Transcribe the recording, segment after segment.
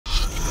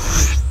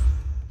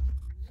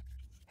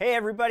Hey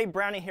everybody,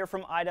 Brownie here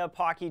from Ida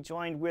Hockey,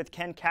 joined with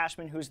Ken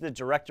Cashman, who's the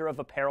Director of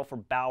Apparel for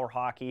Bauer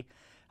Hockey.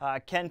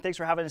 Ken, thanks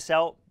for having us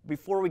out.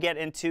 Before we get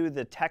into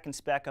the tech and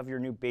spec of your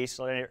new base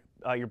layer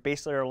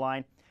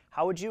line,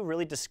 how would you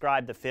really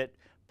describe the fit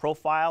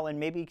profile and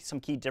maybe some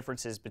key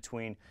differences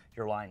between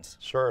your lines?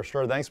 Sure.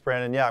 Thanks,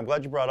 Brandon. Yeah, I'm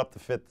glad you brought up the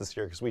fit this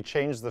year because we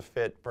changed the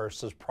fit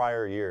versus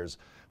prior years.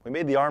 We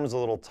made the arms a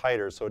little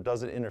tighter so it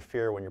doesn't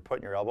interfere when you're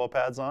putting your elbow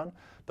pads on.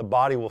 The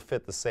body will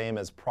fit the same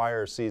as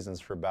prior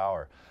seasons for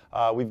Bauer.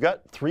 We've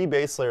got 3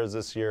 base layers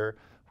this year.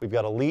 We've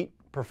got Elite,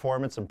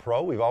 Performance, and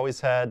Pro. We've always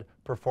had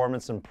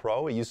Performance and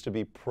Pro. It used to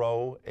be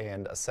Pro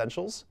and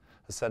Essentials.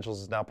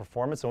 Essentials is now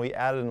Performance, and we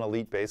added an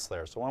Elite base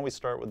layer. So why don't we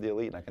start with the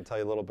Elite, and I can tell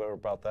you a little bit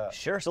about that.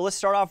 Sure, so let's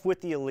start off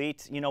with the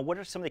Elite. You know, what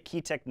are some of the key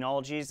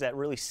technologies that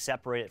really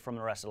separate it from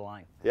the rest of the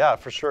line? Yeah,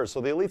 for sure. So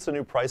the Elite's a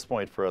new price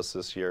point for us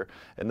this year,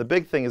 and the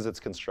big thing is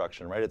its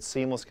construction, right? It's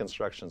seamless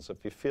construction, so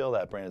if you feel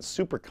that, Brandon, it's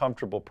super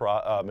comfortable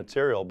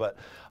material, but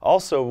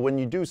also when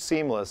you do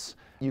seamless,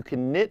 you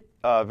can knit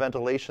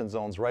ventilation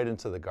zones right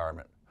into the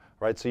garment.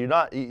 Right, so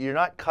you're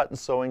not cut and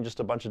sewing just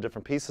a bunch of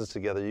different pieces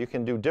together. You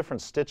can do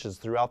different stitches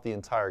throughout the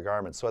entire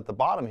garment. So at the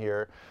bottom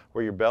here,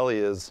 where your belly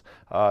is,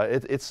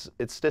 it's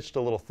stitched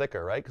a little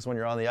thicker, right? Because when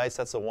you're on the ice,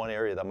 that's the one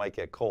area that might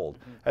get cold.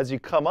 As you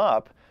come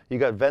up, you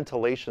got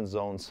ventilation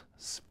zones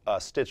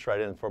stitched right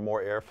in for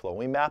more airflow.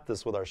 We map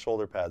this with our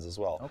shoulder pads as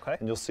well. Okay.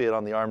 And you'll see it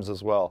on the arms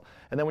as well.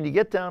 And then when you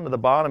get down to the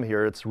bottom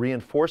here, it's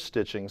reinforced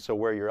stitching, so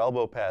where your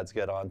elbow pads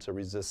get on to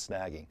resist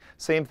snagging.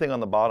 Same thing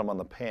on the bottom on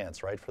the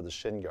pants, right, for the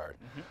shin guard.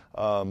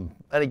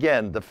 And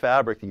again, the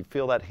fabric, you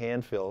feel that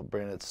hand feel,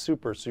 Brandon, it's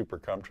super, super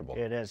comfortable.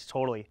 It is,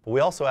 totally. But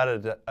we also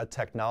added a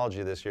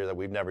technology this year that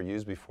we've never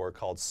used before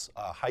called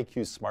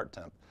HiQ Smart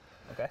Temp.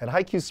 Okay. And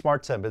HiQ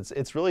Smart Temp,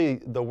 it's really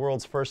the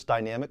world's first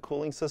dynamic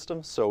cooling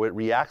system, so it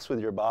reacts with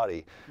your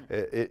body.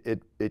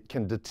 It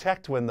can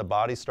detect when the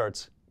body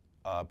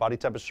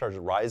temperature starts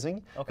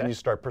rising, and you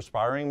start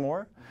perspiring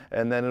more,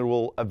 and then it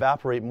will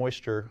evaporate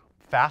moisture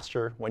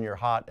faster when you're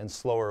hot and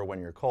slower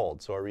when you're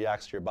cold, so it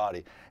reacts to your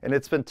body. And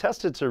it's been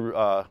tested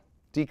to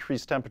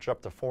decrease temperature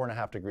up to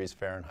 4.5 degrees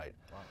Fahrenheit.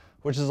 Wow.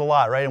 Which is a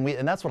lot, right?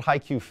 And that's what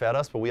HiQ fed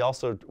us, but we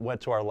also went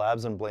to our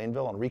labs in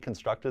Blainville and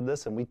reconstructed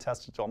this, and we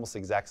tested to almost the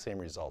exact same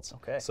results.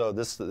 Okay. So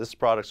this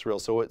product's real.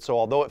 So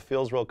although it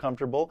feels real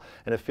comfortable,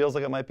 and it feels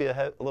like it might be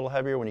a little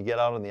heavier when you get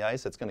out on the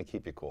ice, it's going to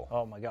keep you cool.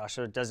 Oh my gosh,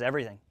 so it does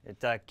everything.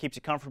 It keeps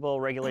you comfortable,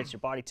 regulates your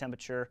body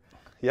temperature.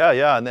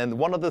 Yeah, and then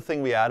one other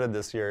thing we added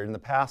this year, in the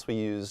past we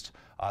used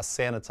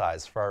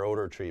Sanitize for our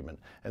odor treatment.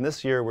 And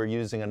this year we're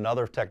using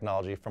another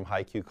technology from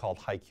HiQ called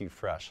HiQ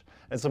Fresh.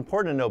 And it's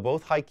important to know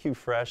both HiQ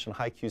Fresh and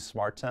HiQ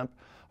Smart Temp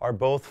are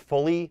both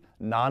fully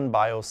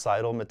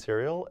non-biocidal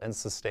material and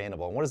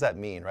sustainable. And what does that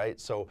mean, right?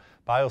 So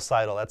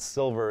biocidal, that's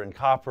silver and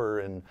copper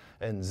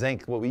and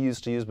zinc, what we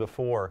used to use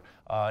before.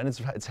 And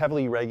it's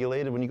heavily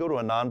regulated. When you go to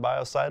a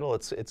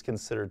non-biocidal, it's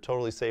considered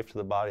totally safe to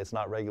the body. It's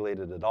not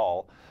regulated at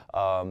all.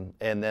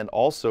 And then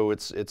also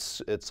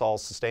it's all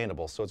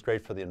sustainable, so it's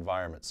great for the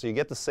environment. So you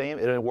get the same,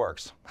 and it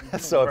works.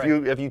 So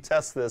if you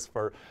test this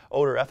for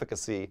odor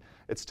efficacy,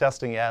 it's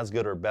testing as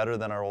good or better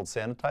than our old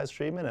sanitized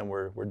treatment, and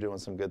we're doing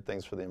some good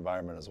things for the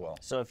environment as well.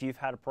 So if you've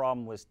had a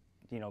problem with,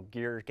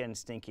 gear getting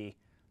stinky,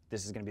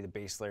 this is going to be the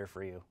base layer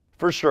for you.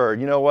 For sure.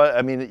 You know what?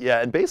 I mean,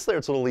 yeah, and base layer,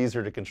 it's a little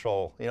easier to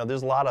control.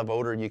 There's a lot of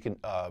odor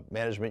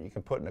management you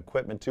can put in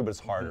equipment too, but it's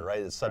harder,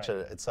 right? It's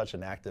such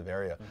an active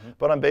area.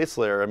 But on base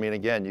layer, I mean,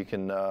 again, you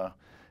can,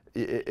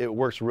 it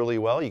works really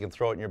well. You can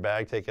throw it in your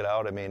bag, take it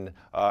out. I mean,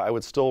 I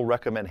would still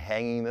recommend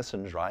hanging this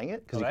and drying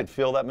it because you can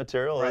feel that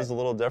material. It is a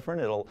little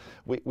different.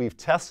 We've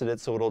tested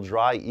it so it'll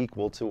dry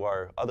equal to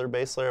our other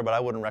base layer, but I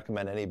wouldn't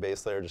recommend any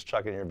base layer just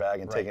chucking it in your bag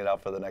and taking it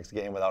out for the next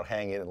game without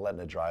hanging it and letting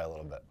it dry a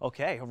little bit.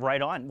 Okay,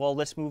 right on. Well,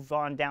 let's move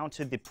on down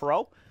to the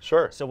Pro.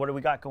 Sure. So what do we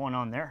got going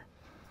on there?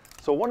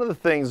 So one of the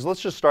things, let's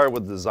just start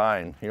with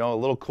design. A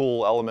little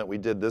cool element we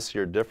did this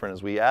year different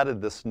is we added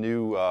this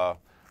new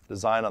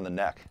design on the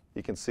neck.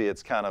 You can see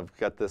it's kind of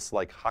got this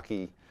like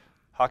hockey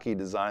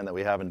design that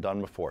we haven't done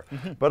before.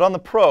 But on the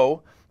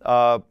Pro,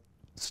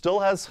 still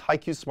has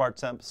HiQ Smart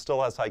Temp,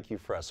 still has HiQ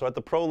Fresh. So at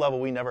the Pro level,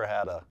 we never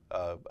had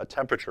a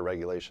temperature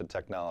regulation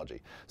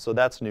technology. So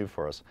that's new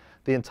for us.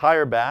 The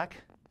entire back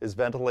is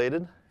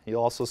ventilated.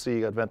 You'll also see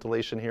you got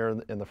ventilation here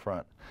in the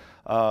front.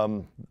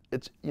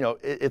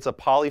 It's a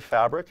poly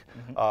fabric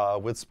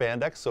with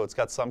spandex, so it's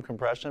got some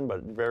compression,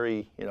 but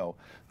very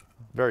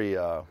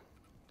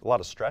a lot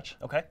of stretch.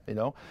 Okay.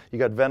 You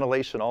got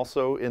ventilation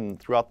also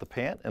throughout the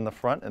pant in the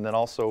front, and then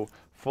also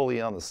fully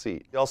on the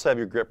seat. You also have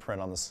your grip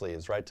print on the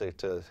sleeves, right,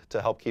 to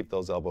help keep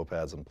those elbow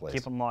pads in place.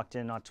 Keep them locked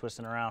in, not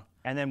twisting around.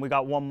 And then we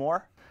got one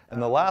more.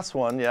 And the last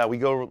one, we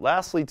go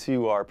lastly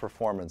to our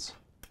performance.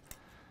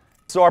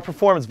 So our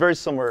performance, very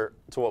similar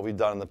to what we've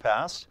done in the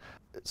past.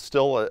 It's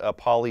still a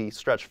poly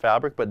stretch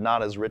fabric, but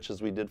not as rich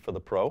as we did for the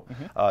Pro.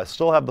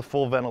 Still have the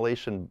full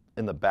ventilation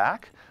in the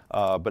back,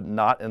 but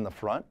not in the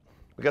front.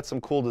 We got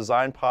some cool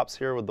design pops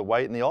here with the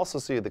white, and you also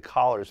see the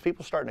collars.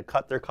 People starting to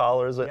cut their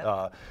collars.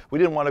 Yep. We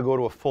didn't want to go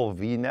to a full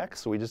V-neck,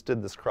 so we just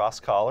did this cross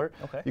collar.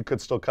 Okay. You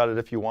could still cut it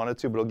if you wanted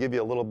to, but it'll give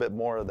you a little bit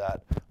more of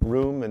that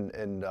room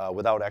and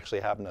without actually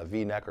having a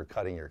V-neck or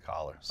cutting your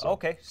collar. So.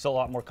 Okay, so a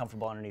lot more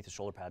comfortable underneath the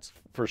shoulder pads.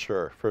 For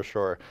sure, for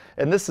sure.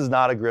 And this is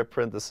not a grip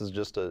print. This is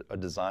just a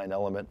design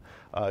element.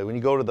 When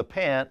you go to the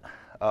pant,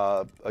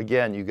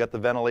 again, you get the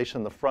ventilation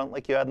in the front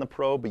like you had in the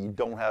Pro, but you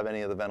don't have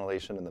any of the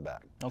ventilation in the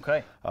back.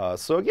 Okay.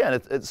 So again,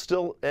 it's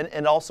still,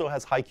 and also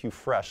has HiQ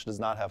Fresh, does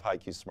not have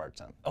HiQ Smart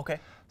Temp. Okay.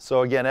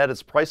 So again, at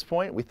its price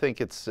point, we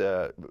think it's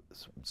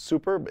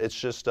super. It's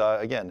just,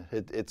 again,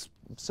 it's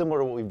similar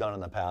to what we've done in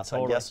the past.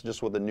 Totally. I guess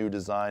just with a new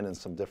design and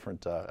some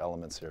different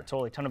elements here.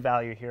 Totally, ton of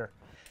value here.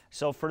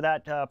 So for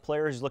that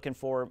player who's looking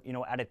for, you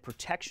know, added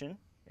protection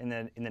in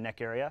the neck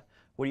area,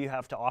 what do you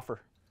have to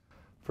offer?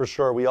 For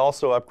sure. We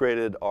also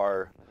upgraded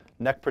our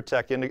neck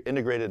protect,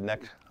 integrated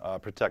neck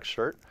protect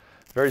shirt.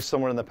 Very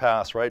similar in the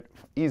past, right?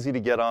 Easy to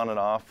get on and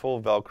off,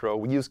 full Velcro.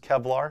 We use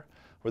Kevlar.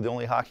 We're the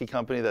only hockey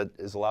company that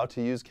is allowed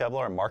to use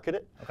Kevlar and market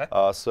it. Okay.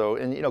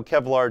 And you know,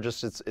 Kevlar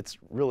just, it's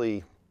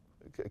really,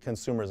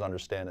 consumers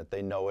understand it.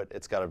 They know it.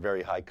 It's got a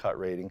very high cut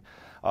rating.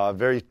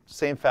 Very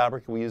same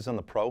fabric we use on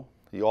the Pro.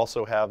 You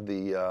also have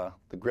the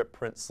grip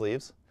print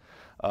sleeves.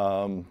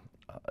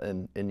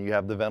 And you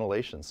have the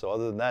ventilation. So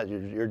other than that,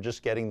 you're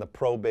just getting the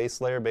Pro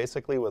base layer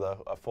basically with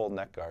a full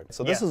neck guard.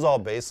 So this is all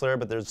base layer,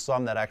 but there's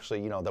some that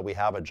actually, you know, that we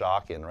have a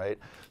jock in, right?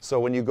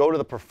 So when you go to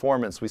the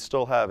performance, we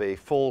still have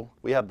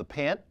we have the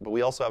pant, but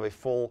we also have a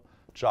full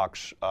jock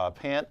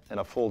pant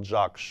and a full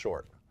jock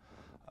short.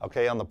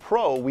 Okay, on the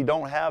Pro, we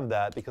don't have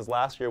that because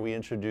last year we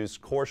introduced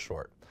Core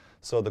Short.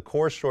 So the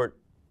Core Short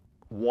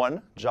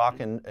jock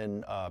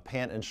and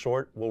pant and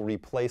short will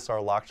replace our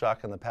lock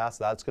jock in the past.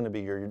 That's going to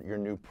be your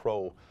new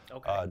Pro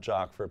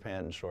jock for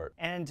pant and short.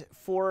 And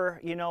for,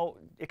 you know,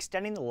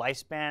 extending the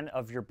lifespan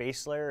of your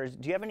base layer,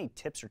 do you have any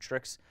tips or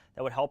tricks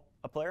that would help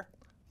a player?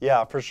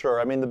 Yeah, for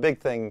sure. I mean, the big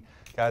thing,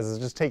 guys, is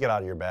just take it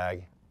out of your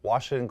bag,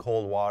 wash it in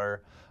cold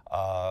water,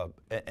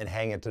 and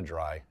hang it to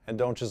dry. And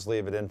don't just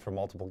leave it in for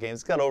multiple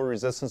games. It's got over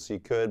resistance, so you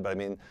could, but I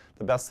mean,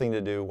 the best thing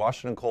to do,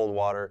 wash it in cold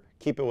water,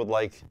 keep it with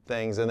like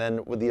things, and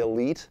then with the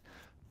Elite,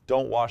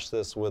 don't wash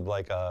this with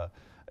like a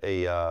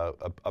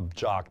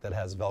jock that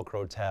has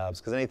Velcro tabs,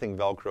 because anything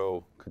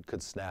Velcro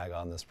could snag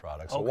on this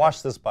product. So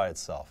wash this by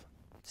itself.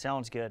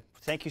 Sounds good.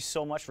 Thank you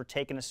so much for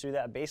taking us through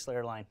that base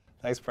layer line.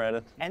 Thanks,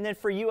 Brandon. And then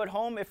for you at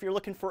home, if you're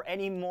looking for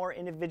any more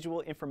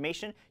individual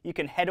information, you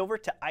can head over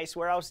to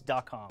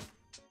icewarehouse.com.